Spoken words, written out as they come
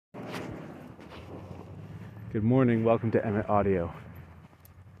Good morning, welcome to Emmett Audio.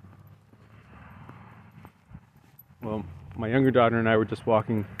 Well, my younger daughter and I were just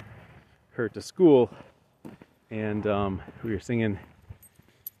walking her to school, and we were singing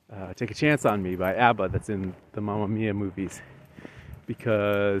Take a Chance on Me by ABBA that's in the Mamma Mia movies,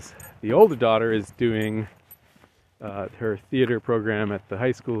 because the older daughter is doing, her theater program at the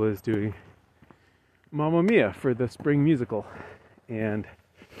high school is doing Mamma Mia for the spring musical, and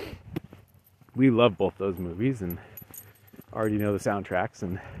we love both those movies and already know the soundtracks,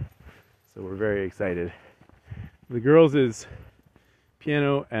 and so we're very excited. The girls'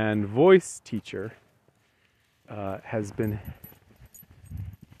 piano and voice teacher has been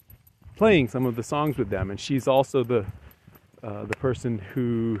playing some of the songs with them, and she's also the person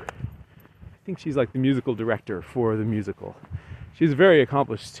who, I think she's like the musical director for the musical. She's a very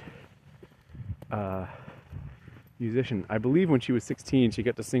accomplished musician. I believe when she was 16, she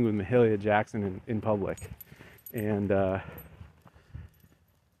got to sing with Mahalia Jackson in public, and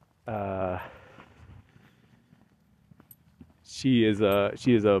she is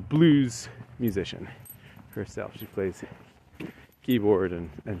a blues musician herself. She plays keyboard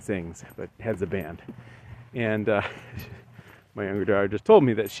and sings, but has a band. And my younger daughter just told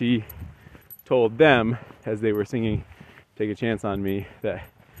me that she told them, as they were singing "Take a Chance on Me," that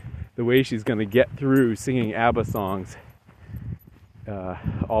the way she's going to get through singing ABBA songs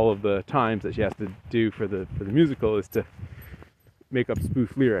all of the times that she has to do for the musical is to make up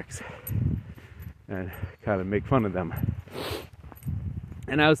spoof lyrics and kind of make fun of them.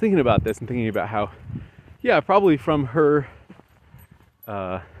 And I was thinking about this and thinking about how, yeah, probably from her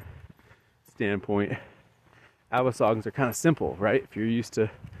standpoint, ABBA songs are kind of simple, right? If you're used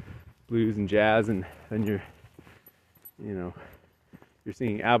to blues and jazz, and then you're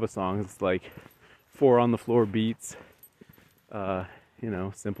singing ABBA songs, it's like 4 on the floor beats,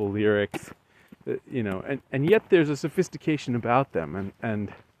 simple lyrics, and yet there's a sophistication about them,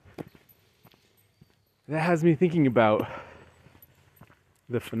 and that has me thinking about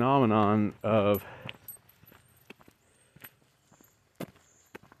the phenomenon of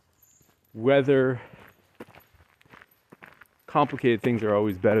whether complicated things are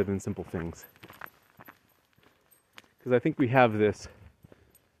always better than simple things. Because I think we have this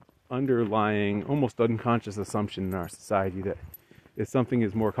underlying, almost unconscious assumption in our society that if something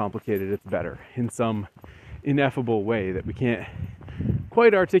is more complicated, it's better in some ineffable way that we can't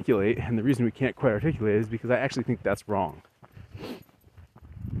quite articulate. And the reason we can't quite articulate is because I actually think that's wrong.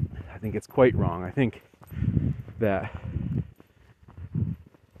 I think it's quite wrong. I think that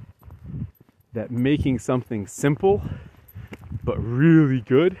making something simple but really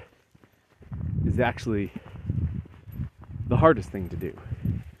good is actually the hardest thing to do.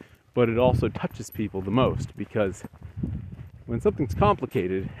 But it also touches people the most, because when something's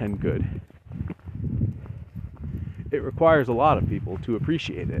complicated and good, it requires a lot of people to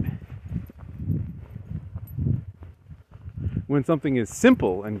appreciate it. When something is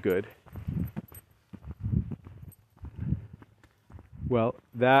simple and good, well,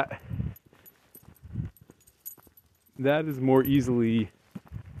 that is more easily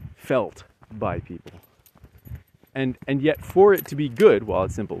felt by people. And yet, for it to be good, while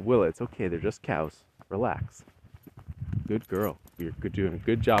it's simple, Willa, it's okay, they're just cows. Relax. Good girl. You're doing a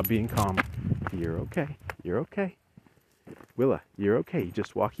good job being calm. You're okay. You're okay. Willa, you're okay. You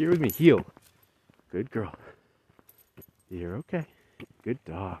just walk here with me. Heel. Good girl. You're okay. Good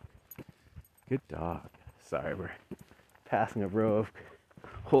dog. Good dog. Sorry, we're passing a row of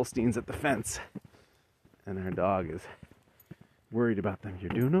Holsteins at the fence, and our dog is worried about them.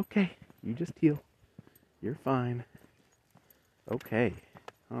 You're doing okay. You just heel. You're fine. Okay.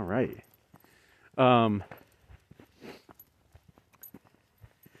 All right. And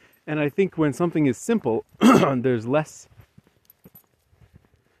I think when something is simple, there's less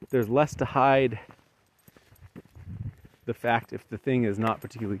to hide the fact if the thing is not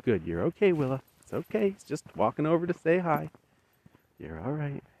particularly good. You're okay, Willa. It's okay. It's just walking over to say hi. You're all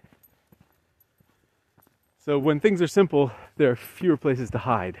right. So when things are simple, there are fewer places to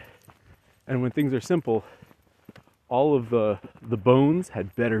hide. And when things are simple, all of the bones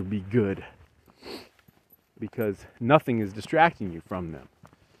had better be good, because nothing is distracting you from them.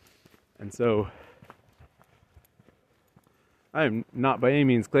 And so I am not by any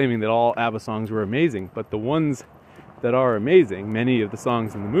means claiming that all ABBA songs were amazing, but the ones that are amazing, many of the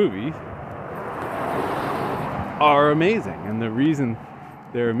songs in the movie, are amazing. And the reason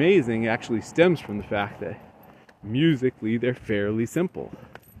they're amazing actually stems from the fact that musically they're fairly simple.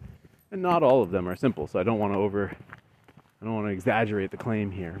 And not all of them are simple, so I don't want to exaggerate the claim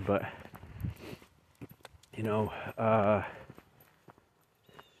here, but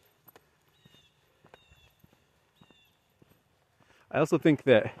I also think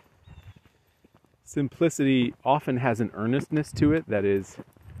that simplicity often has an earnestness to it that is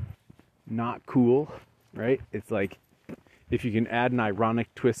not cool, right? It's like if you can add an ironic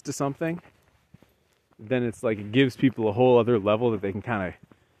twist to something, then it's like it gives people a whole other level that they can kind of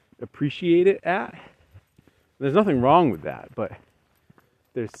appreciate it at. There's nothing wrong with that, but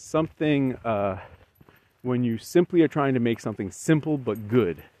there's something when you simply are trying to make something simple but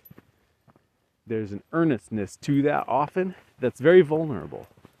good. There's an earnestness to that often that's very vulnerable,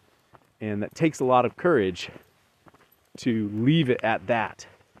 and that takes a lot of courage to leave it at that,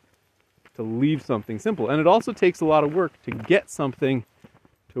 to leave something simple. And it also takes a lot of work to get something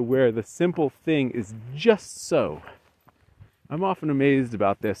to where the simple thing is just so. I'm often amazed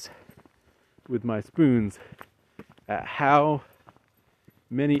about this with my spoons, at how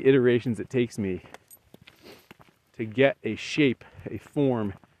many iterations it takes me to get a shape, a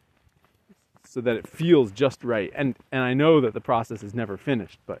form, so that it feels just right. And I know that the process is never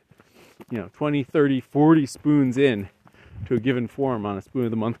finished, but 20, 30, 40 spoons in to a given form on a Spoon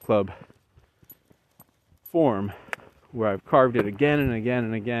of the Month Club form, where I've carved it again and again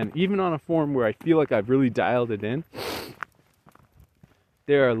and again, even on a form where I feel like I've really dialed it in,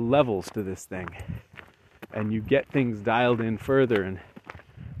 there are levels to this thing. And you get things dialed in further and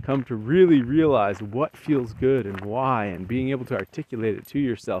come to really realize what feels good and why, and being able to articulate it to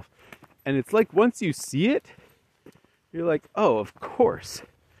yourself. And it's like once you see it, you're like, oh, of course,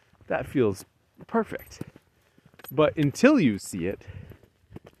 that feels perfect. But until you see it,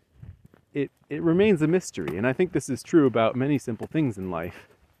 it remains a mystery. And I think this is true about many simple things in life.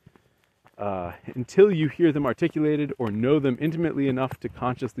 Until you hear them articulated or know them intimately enough to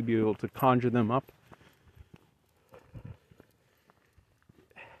consciously be able to conjure them up,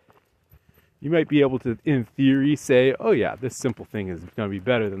 you might be able to, in theory, say, oh yeah, this simple thing is going to be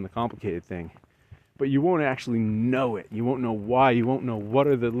better than the complicated thing. But you won't actually know it. You won't know why. You won't know what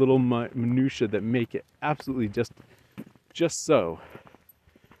are the little minutiae that make it absolutely just so.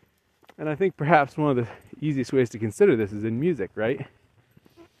 And I think perhaps one of the easiest ways to consider this is in music, right?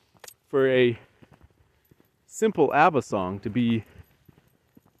 For a simple ABBA song to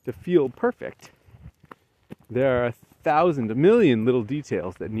feel perfect, there are a million little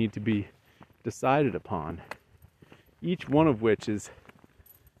details that need to be decided upon, each one of which is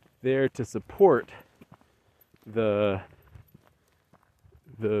there to support the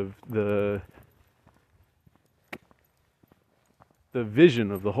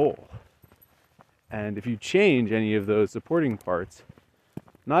vision of the whole. And if you change any of those supporting parts,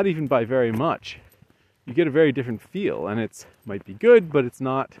 not even by very much, you get a very different feel, and it might be good, but it's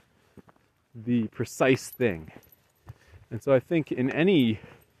not the precise thing. And so I think in any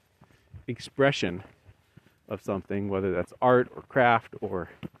expression of something, whether that's art or craft or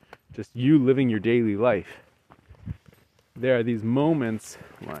just you living your daily life, there are these moments.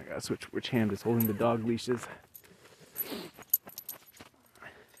 Well, I gotta switch which hand is holding the dog leashes.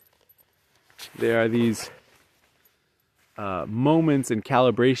 There are these moments and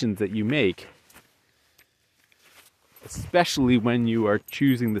calibrations that you make, especially when you are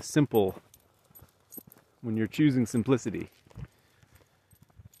choosing the simple, when you're choosing simplicity.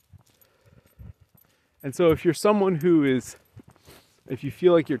 And so if you're someone if you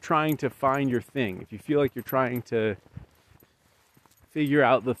feel like you're trying to find your thing, if you feel like you're trying to figure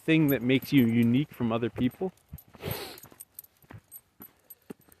out the thing that makes you unique from other people,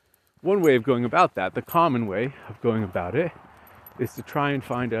 one way of going about that, the common way of going about it, is to try and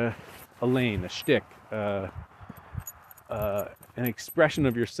find a lane, a shtick, an expression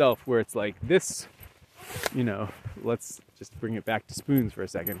of yourself where it's like this, let's just bring it back to spoons for a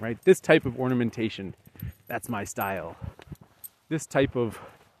second, right? This type of ornamentation, that's my style. This type of,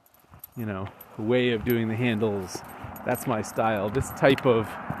 way of doing the handles, that's my style. This type of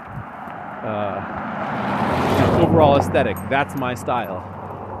overall aesthetic, that's my style.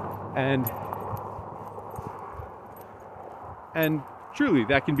 And truly,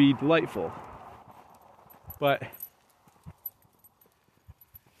 that can be delightful. But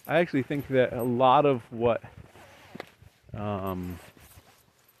I actually think that a lot of what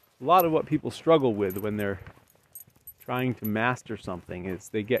people struggle with when they're trying to master something is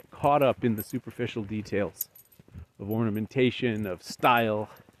they get caught up in the superficial details of ornamentation, of style,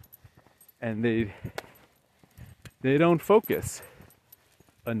 and they don't focus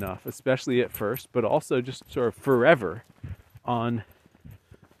enough, especially at first, but also just sort of forever, on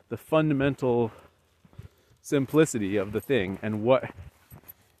the fundamental simplicity of the thing and what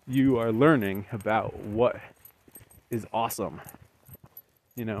you are learning about what is awesome.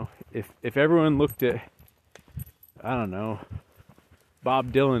 If everyone looked at, I don't know,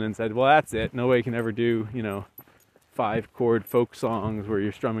 Bob Dylan and said, well, that's it, nobody can ever do, 5-chord folk songs where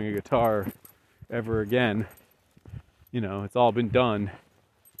you're strumming a guitar ever again. You know, it's all been done.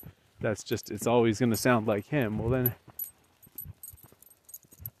 That's just, it's always going to sound like him. Well, then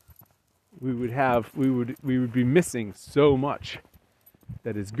we would be missing so much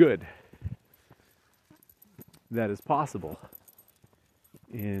that is good, that is possible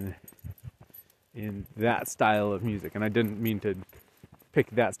in that style of music. And I didn't mean to pick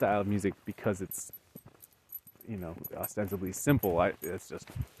that style of music because it's, you know, ostensibly simple. It's just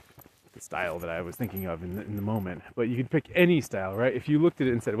the style that I was thinking of in the moment. But you could pick any style, right? If you looked at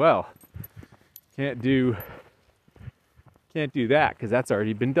it and said, well, can't do that because that's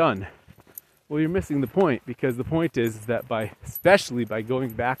already been done. Well, you're missing the point, because the point is that especially by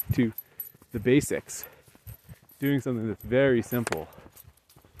going back to the basics, doing something that's very simple,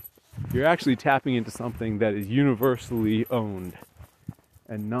 you're actually tapping into something that is universally owned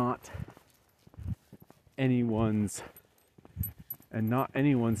and not anyone's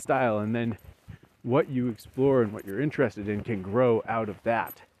style. And then what you explore and what you're interested in can grow out of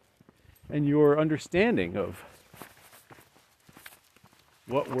that. And your understanding of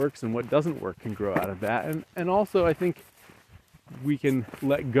what works and what doesn't work can grow out of that. And also, I think we can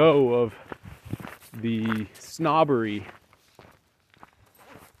let go of the snobbery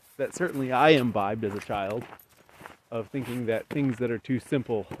that certainly I imbibed as a child, of thinking that things that are too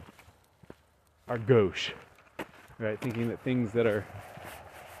simple are gauche, right? Thinking that things that are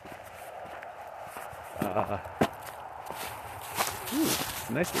it's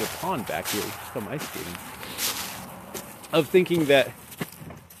a nice little pond back here. Some ice skating. Of thinking that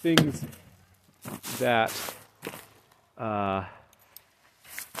things that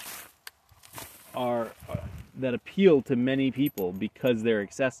that appeal to many people because they're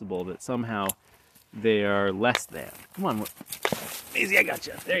accessible, that somehow they are less than. Come on, Maisie, I got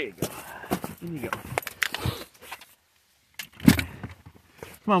you. There you go. In you go.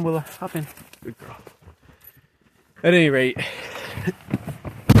 Come on, Willa, hop in. Good girl. At any rate,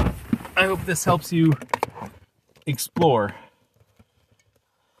 I hope this helps you explore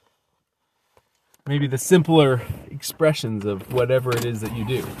maybe the simpler expressions of whatever it is that you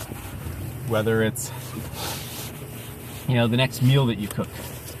do. Whether it's, you know, the next meal that you cook.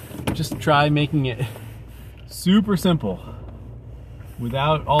 Just try making it super simple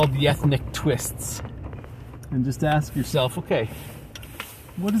without all the ethnic twists. And just ask yourself, okay,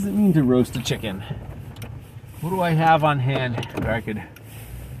 what does it mean to roast a chicken? What do I have on hand where I could,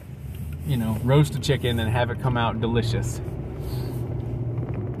 you know, roast a chicken and have it come out delicious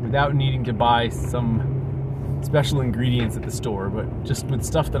without needing to buy some special ingredients at the store, but just with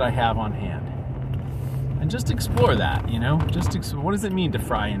stuff that I have on hand. And just explore that, you know? What does it mean to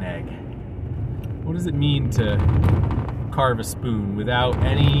fry an egg? What does it mean to carve a spoon without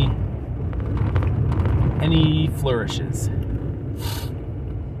any flourishes?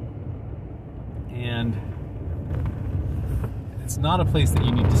 And it's not a place that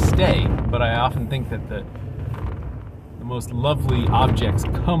you need to stay, but I often think that the most lovely objects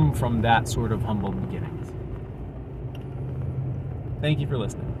come from that sort of humble beginnings. Thank you for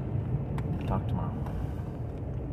listening. Talk tomorrow.